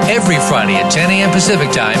channel every Friday at 10 a.m.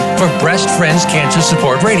 Pacific Time for Breast Friends Cancer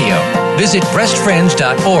Support Radio. Visit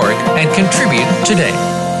breastfriends.org and contribute today.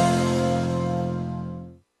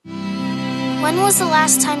 When was the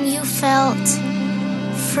last time you felt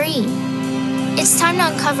free? It's time to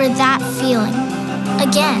uncover that feeling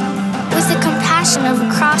again with the compassion of a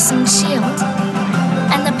cross and shield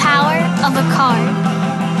and the power of a card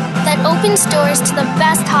that opens doors to the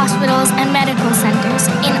best hospitals and medical centers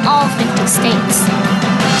in all 50 states,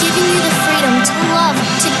 giving you the freedom to love,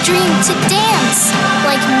 to dream, to dance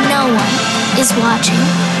like no one is watching.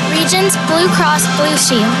 Regents Blue Cross Blue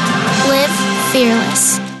Shield. Live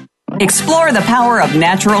fearless. Explore the power of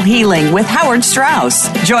natural healing with Howard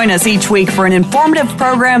Strauss. Join us each week for an informative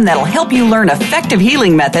program that'll help you learn effective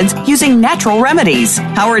healing methods using natural remedies.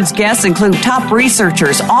 Howard's guests include top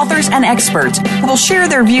researchers, authors, and experts who will share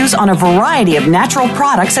their views on a variety of natural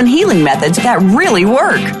products and healing methods that really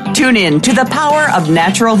work. Tune in to The Power of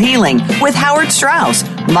Natural Healing with Howard Strauss,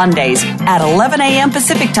 Mondays at 11 a.m.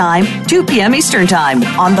 Pacific Time, 2 p.m. Eastern Time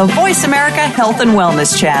on the Voice America Health and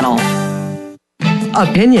Wellness Channel.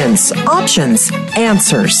 Opinions, options,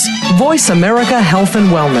 answers. Voice America Health and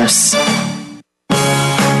Wellness.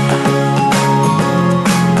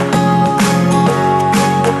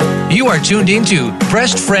 You are tuned into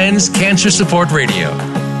Breast Friends Cancer Support Radio.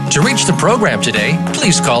 To reach the program today,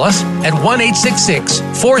 please call us at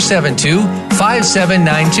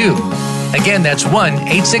 1-866-472-5792. Again, that's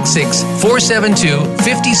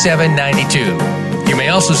 1-866-472-5792. You may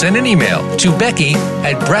also send an email to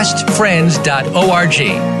becky@breastfriends.org.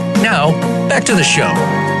 Now, back to the show.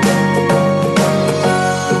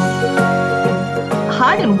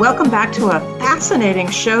 Hi, and welcome back to a fascinating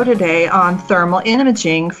show today on thermal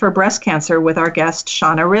imaging for breast cancer with our guest,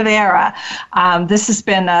 Shawna Rivera. This has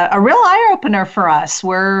been a real eye-opener for us.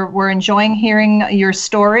 We're enjoying hearing your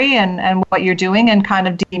story and what you're doing and kind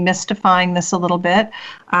of demystifying this a little bit.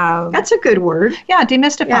 That's a good word. Yeah,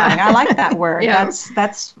 demystifying. Yeah. I like that word. Yeah.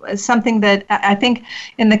 That's something that I think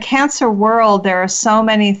in the cancer world, there are so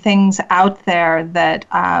many things out there that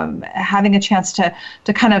having a chance to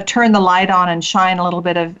kind of turn the light on and shine a little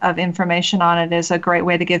bit of information on it is a great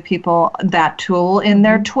way to give people that tool in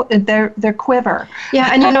their quiver.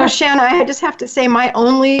 Yeah, and Shanna, I just have to say my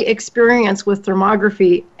only experience with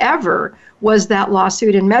thermography ever was that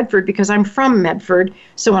lawsuit in Medford, because I'm from Medford.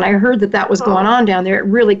 So when I heard that was going on down there, it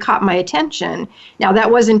really caught my attention. Now, that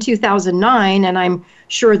was in 2009, and I'm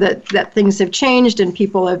sure that things have changed and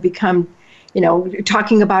people have become,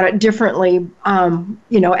 talking about it differently,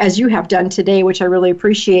 as you have done today, which I really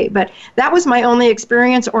appreciate. But that was my only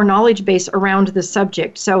experience or knowledge base around the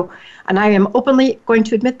subject. So, and I am openly going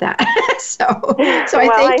to admit that. so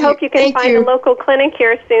I hope you can find a local clinic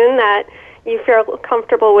here soon that you feel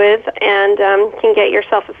comfortable with and can get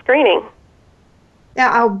yourself a screening.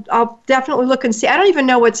 Yeah, I'll definitely look and see. I don't even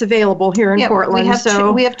know what's available here in Portland.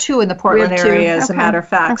 We have two in the Portland area, as a matter of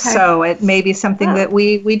fact. Okay. So it may be something that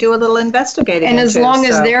we do a little investigating and into. And as long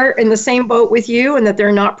as they're in the same boat with you and that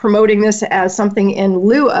they're not promoting this as something in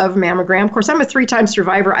lieu of mammogram. Of course, I'm a 3-time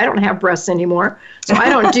survivor. I don't have breasts anymore. So I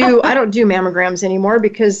don't do mammograms anymore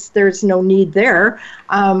because there's no need there.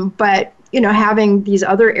 But having these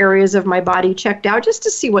other areas of my body checked out just to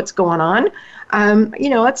see what's going on.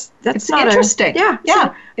 That's not interesting.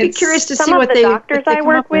 Yeah. Be curious to see what the doctors I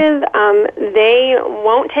work with, they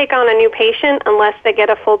won't take on a new patient unless they get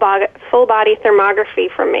a full body thermography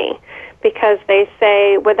from me, because they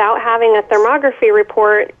say without having a thermography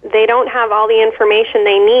report, they don't have all the information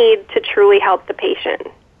they need to truly help the patient.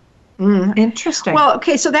 Interesting. Well,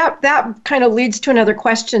 okay, so that kind of leads to another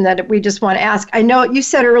question that we just want to ask. I know you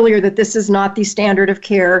said earlier that this is not the standard of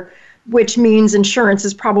care, which means insurance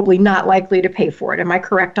is probably not likely to pay for it. Am I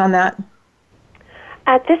correct on that?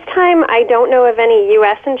 At this time, I don't know of any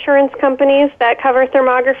U.S. insurance companies that cover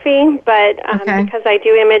thermography, but because I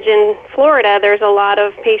do image in Florida, there's a lot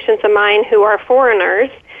of patients of mine who are foreigners,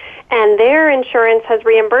 and their insurance has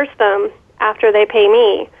reimbursed them after they pay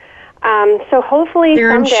me. So hopefully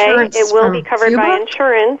someday it will be covered by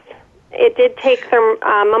insurance. It did take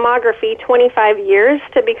mammography 25 years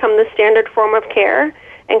to become the standard form of care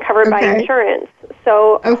and covered by insurance.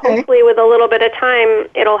 So hopefully with a little bit of time,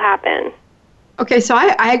 it'll happen. Okay, so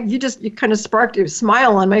you kind of sparked a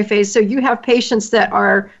smile on my face. So you have patients that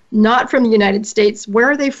are not from the United States. Where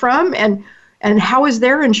are they from, and how is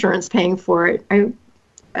their insurance paying for it?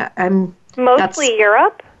 Mostly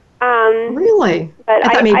Europe. Really? But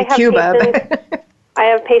I thought maybe Cuba. I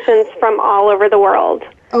have patients from all over the world.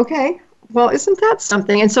 Okay. Well, isn't that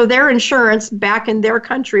something? And so their insurance back in their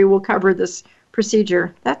country will cover this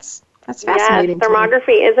procedure. That's fascinating. Yes,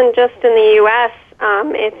 thermography isn't just in the U.S.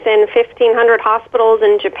 It's in 1,500 hospitals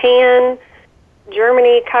in Japan.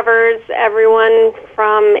 Germany covers everyone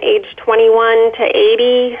from age 21 to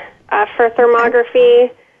 80 for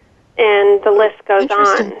thermography. And the list goes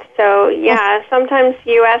on. So, sometimes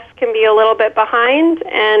U.S. can be a little bit behind,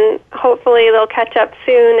 and hopefully they'll catch up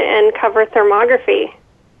soon and cover thermography.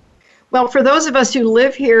 Well, for those of us who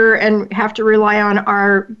live here and have to rely on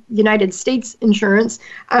our United States insurance,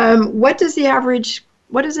 what is the average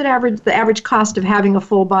cost of having a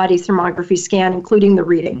full body thermography scan, including the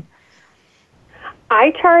reading?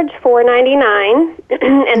 I charge $4.99,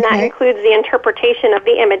 and that includes the interpretation of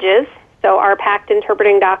the images. So our PACT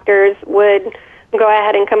interpreting doctors would go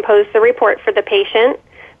ahead and compose the report for the patient.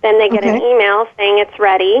 Then they get an email saying it's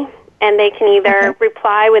ready, and they can either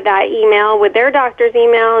reply with that email with their doctor's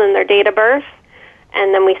email and their date of birth,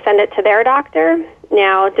 and then we send it to their doctor.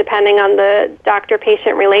 Now, depending on the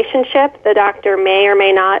doctor-patient relationship, the doctor may or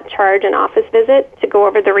may not charge an office visit to go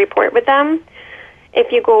over the report with them.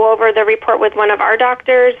 If you go over the report with one of our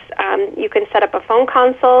doctors, you can set up a phone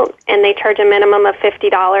consult, and they charge a minimum of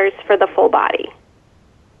 $50 for the full body.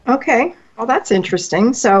 Okay. Well, that's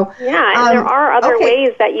interesting. So yeah, and there are other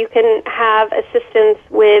ways that you can have assistance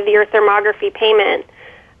with your thermography payment.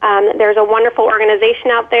 There's a wonderful organization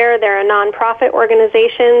out there. They're a nonprofit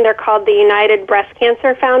organization. They're called the United Breast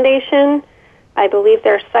Cancer Foundation. I believe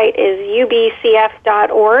their site is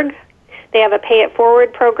ubcf.org. They have a pay it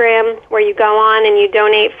forward program where you go on and you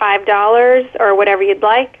donate $5 or whatever you'd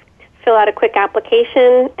like, fill out a quick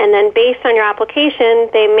application, and then based on your application,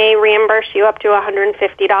 they may reimburse you up to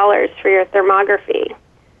 $150 for your thermography.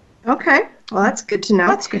 Okay. Well, that's good to know.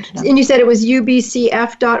 That's good to know. And you said it was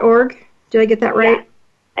ubcf.org? Did I get that right? Yeah.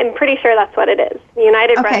 I'm pretty sure that's what it is. The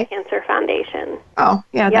United Breast Cancer Foundation. Oh,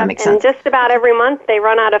 yeah, that makes sense. And just about every month they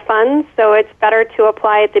run out of funds, so it's better to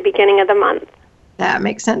apply at the beginning of the month. That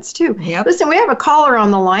makes sense, too. Yep. Listen, we have a caller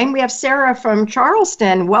on the line. We have Sarah from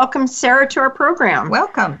Charleston. Welcome, Sarah, to our program.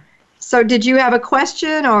 Welcome. So did you have a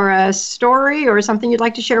question or a story or something you'd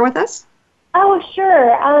like to share with us? Oh,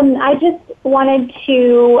 sure. I just wanted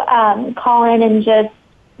to call in and just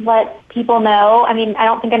let people know. I mean, I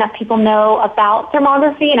don't think enough people know about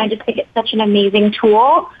thermography, and I just think it's such an amazing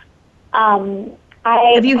tool.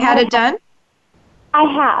 Have you had it done? I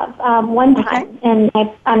have, one time, and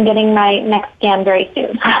I'm getting my next scan very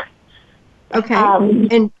soon. Okay.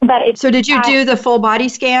 So did you do the full body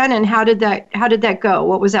scan, and how did that go?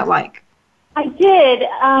 What was that like? I did.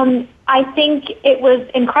 I think it was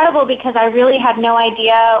incredible because I really had no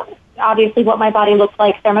idea, obviously, what my body looked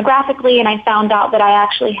like thermographically, and I found out that I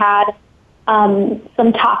actually had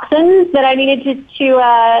some toxins that I needed to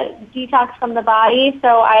detox from the body.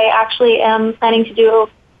 So I actually am planning to do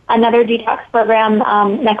another detox program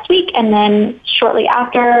next week, and then shortly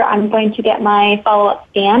after, I'm going to get my follow-up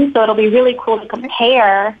scan. So it'll be really cool to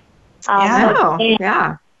compare.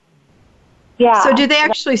 Yeah. So do they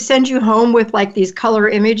actually send you home with like these color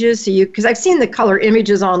images? Because I've seen the color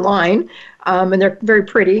images online, and they're very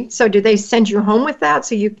pretty. So do they send you home with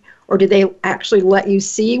that? Or do they actually let you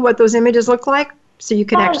see what those images look like, so you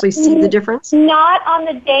can actually see the difference? Not on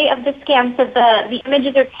the day of the scan. So the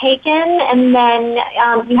images are taken, and then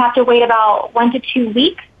you have to wait about 1 to 2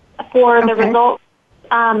 weeks for the results,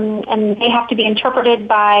 and they have to be interpreted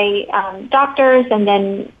by doctors, and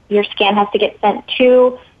then your scan has to get sent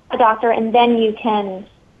to a doctor, and then you can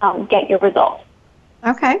get your results.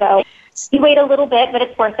 Okay. So you wait a little bit, but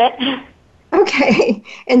it's worth it. Okay.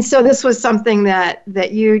 And so this was something that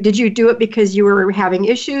did you do it because you were having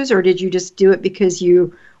issues, or did you just do it because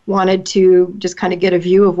you wanted to just kind of get a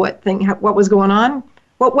view of what was going on?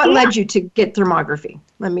 What led you to get thermography?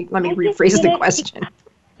 Let me rephrase the question.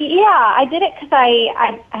 Yeah, I did it because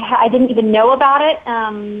I didn't even know about it.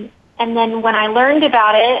 And then when I learned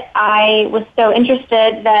about it, I was so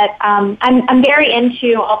interested that I'm very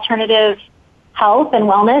into alternative health and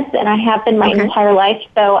wellness, and I have been my entire life.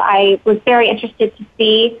 So I was very interested to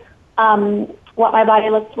see what my body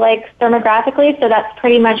looked like thermographically. So that's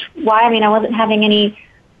pretty much why. I mean, I wasn't having any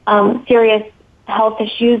serious health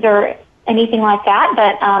issues or anything like that,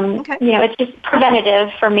 but it's just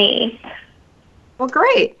preventative for me. Well,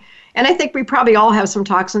 great. And I think we probably all have some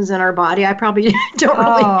toxins in our body. I probably don't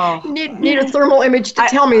really need a thermal image to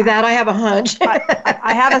tell me that. I have a hunch.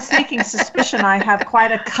 I have a sneaking suspicion I have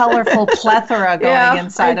quite a colorful plethora going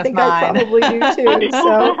inside of mine. I probably do too.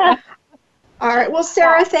 So, all right. Well,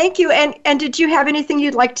 Sarah, thank you. And did you have anything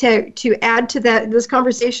you'd like to add to this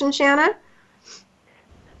conversation, Shanna?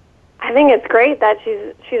 I think it's great that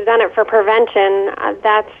she's done it for prevention.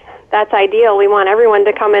 That's ideal. We want everyone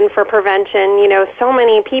to come in for prevention. You know, so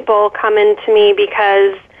many people come in to me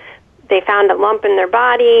because they found a lump in their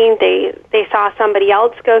body, they saw somebody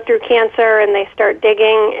else go through cancer, and they start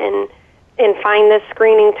digging and find this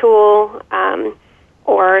screening tool,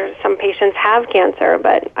 or some patients have cancer.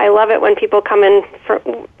 But I love it when people come in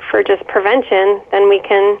for just prevention. Then we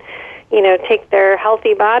can, take their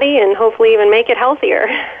healthy body and hopefully even make it healthier.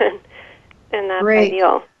 And that's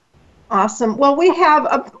ideal. Awesome. Well, we have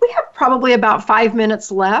probably about 5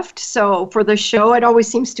 minutes left. So for the show, it always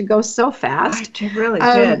seems to go so fast. It really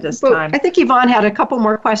did this time. I think Yvonne had a couple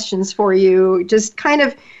more questions for you. Just kind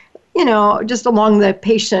of, just along the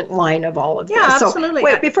patient line of all of this. Yeah, absolutely. So,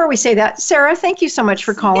 wait, before we say that, Sarah, thank you so much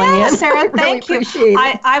for calling in. Sarah, thank you. Appreciate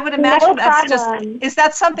it. I would imagine that's problem. is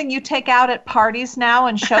that something you take out at parties now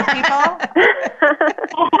and show people?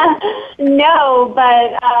 No,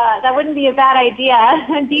 but that wouldn't be a bad idea.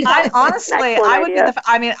 Honestly, I would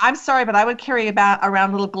be I'm sorry, but I would carry around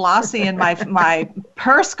a little glossy in my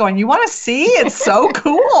purse going, you want to see? It's so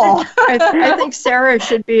cool. I think Sarah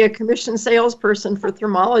should be a commission salesperson for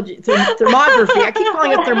thermography. I keep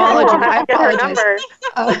calling it thermology. I apologize.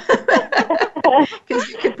 Because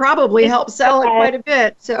you could probably help sell it quite a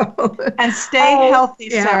bit. So and stay healthy,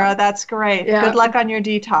 Sarah. That's great. Yeah. Good luck on your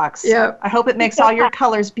detox. Yeah. I hope it makes all your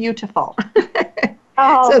colors beautiful.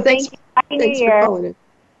 So thanks for calling in.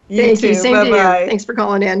 Thank you. Same to you. Thanks for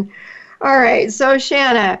calling in. All right. So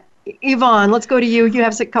Shanna, Yvonne, let's go to you. You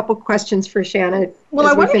have a couple questions for Shanna. Well,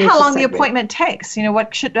 I wonder how long the appointment takes.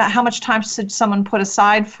 How much time should someone put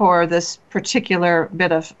aside for this particular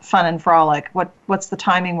bit of fun and frolic? What's the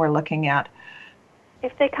timing we're looking at?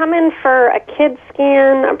 If they come in for a kid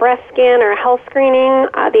scan, a breast scan, or a health screening,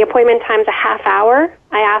 the appointment time's a half hour.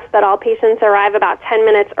 I ask that all patients arrive about 10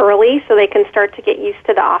 minutes early so they can start to get used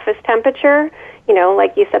to the office temperature.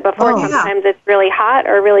 Like you said before, sometimes it's really hot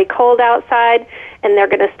or really cold outside, and they're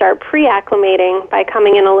going to start pre-acclimating by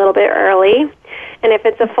coming in a little bit early. And if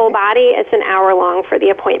it's a full body, it's an hour long for the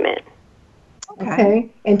appointment. Okay.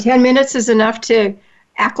 And 10 minutes is enough to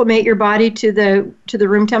acclimate your body to the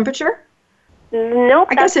room temperature? Nope,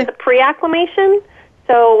 that's the pre-acclimation.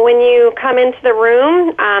 So when you come into the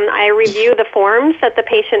room, I review the forms that the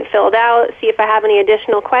patient filled out, see if I have any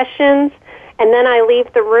additional questions, and then I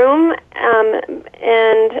leave the room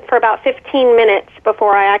and for about 15 minutes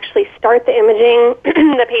before I actually start the imaging,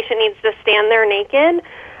 the patient needs to stand there naked,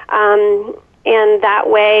 and that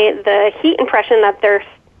way the heat impression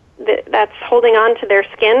that's holding on to their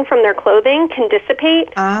skin from their clothing can dissipate,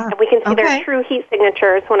 and we can see their true heat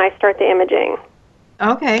signatures when I start the imaging.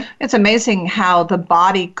 Okay. It's amazing how the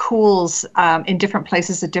body cools in different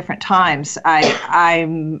places at different times.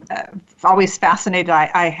 I'm always fascinated.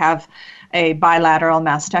 I have a bilateral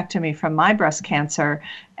mastectomy from my breast cancer,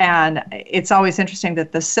 and it's always interesting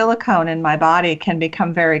that the silicone in my body can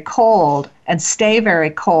become very cold and stay very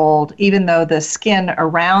cold even though the skin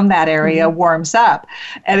around that area warms up.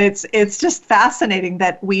 And it's just fascinating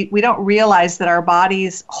that we don't realize that our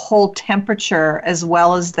bodies hold temperature as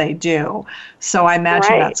well as they do. So I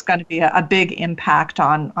imagine that's going to be a big impact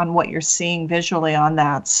on what you're seeing visually on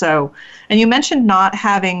that. So, and you mentioned not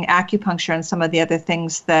having acupuncture and some of the other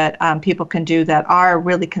things that people can do that are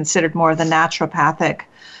really considered more of the naturopathic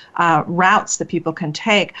routes that people can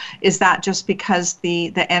take. Is that just because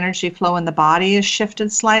the energy flow in the body is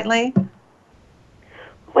shifted slightly?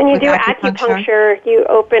 When you do acupuncture, you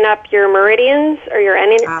open up your meridians or your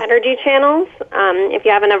energy channels. If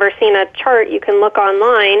you haven't ever seen a chart, you can look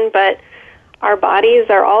online, but our bodies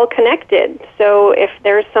are all connected. So if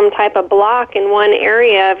there's some type of block in one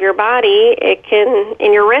area of your body, it can,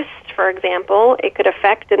 in your wrist, for example, it could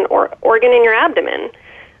affect an organ in your abdomen.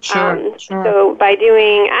 Sure. So by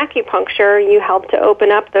doing acupuncture, you help to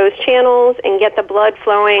open up those channels and get the blood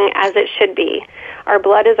flowing as it should be. Our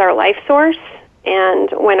blood is our life source, and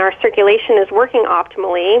when our circulation is working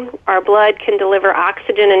optimally, our blood can deliver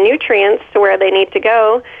oxygen and nutrients to where they need to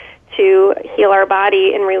go to heal our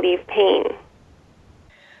body and relieve pain.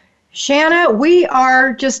 Shanna, we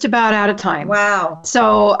are just about out of time. Wow.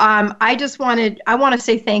 So I want to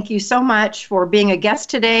say thank you so much for being a guest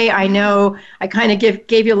today. I know I kind of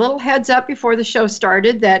gave you a little heads up before the show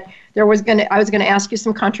started that I was going to ask you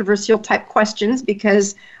some controversial type questions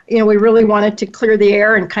because, we really wanted to clear the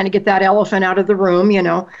air and kind of get that elephant out of the room,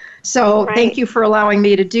 So Thank you for allowing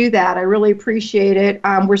me to do that. I really appreciate it.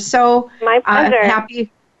 We're so My pleasure. Happy.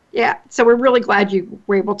 Yeah, so we're really glad you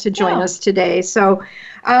were able to join us today. So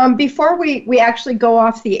before we actually go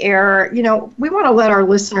off the air, we want to let our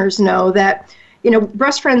listeners know that,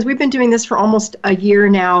 Breast Friends, we've been doing this for almost a year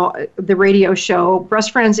now, the radio show.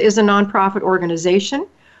 Breast Friends is a nonprofit organization.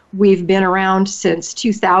 We've been around since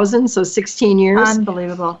 2000, so 16 years.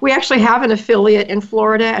 Unbelievable. We actually have an affiliate in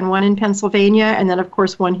Florida and one in Pennsylvania, and then, of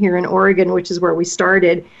course, one here in Oregon, which is where we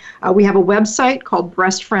started. We have a website called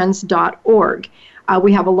breastfriends.org.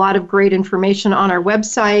 We have a lot of great information on our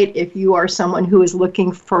website. If you are someone who is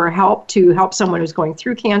looking for help to help someone who's going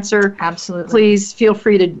through cancer, absolutely, please feel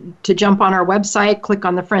free to jump on our website, click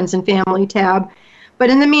on the Friends and Family tab. But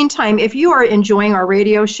in the meantime, if you are enjoying our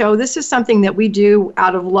radio show, this is something that we do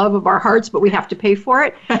out of love of our hearts, but we have to pay for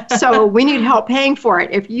it. So we need help paying for it.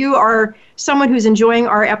 If you are someone who's enjoying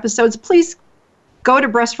our episodes, please go to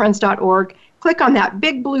breastfriends.org. click on that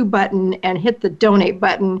big blue button and hit the donate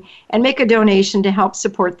button and make a donation to help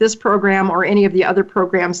support this program or any of the other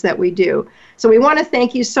programs that we do. So we want to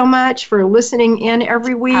thank you so much for listening in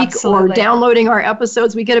every week or downloading our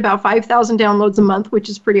episodes. We get about 5,000 downloads a month, which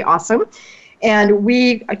is pretty awesome. And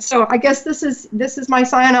so I guess this is my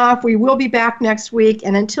sign off. We will be back next week.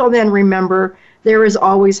 And until then, remember, there is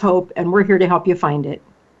always hope, and we're here to help you find it.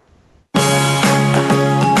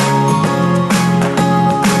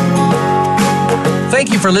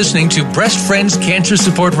 Thank you for listening to Breast Friends Cancer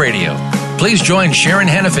Support Radio. Please join Sharon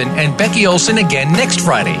Hennepin and Becky Olson again next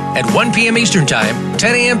Friday at 1 p.m. Eastern Time,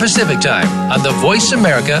 10 a.m. Pacific Time on the Voice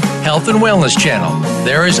America Health and Wellness Channel.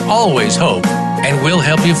 There is always hope, and we'll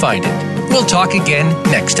help you find it. We'll talk again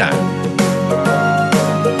next time.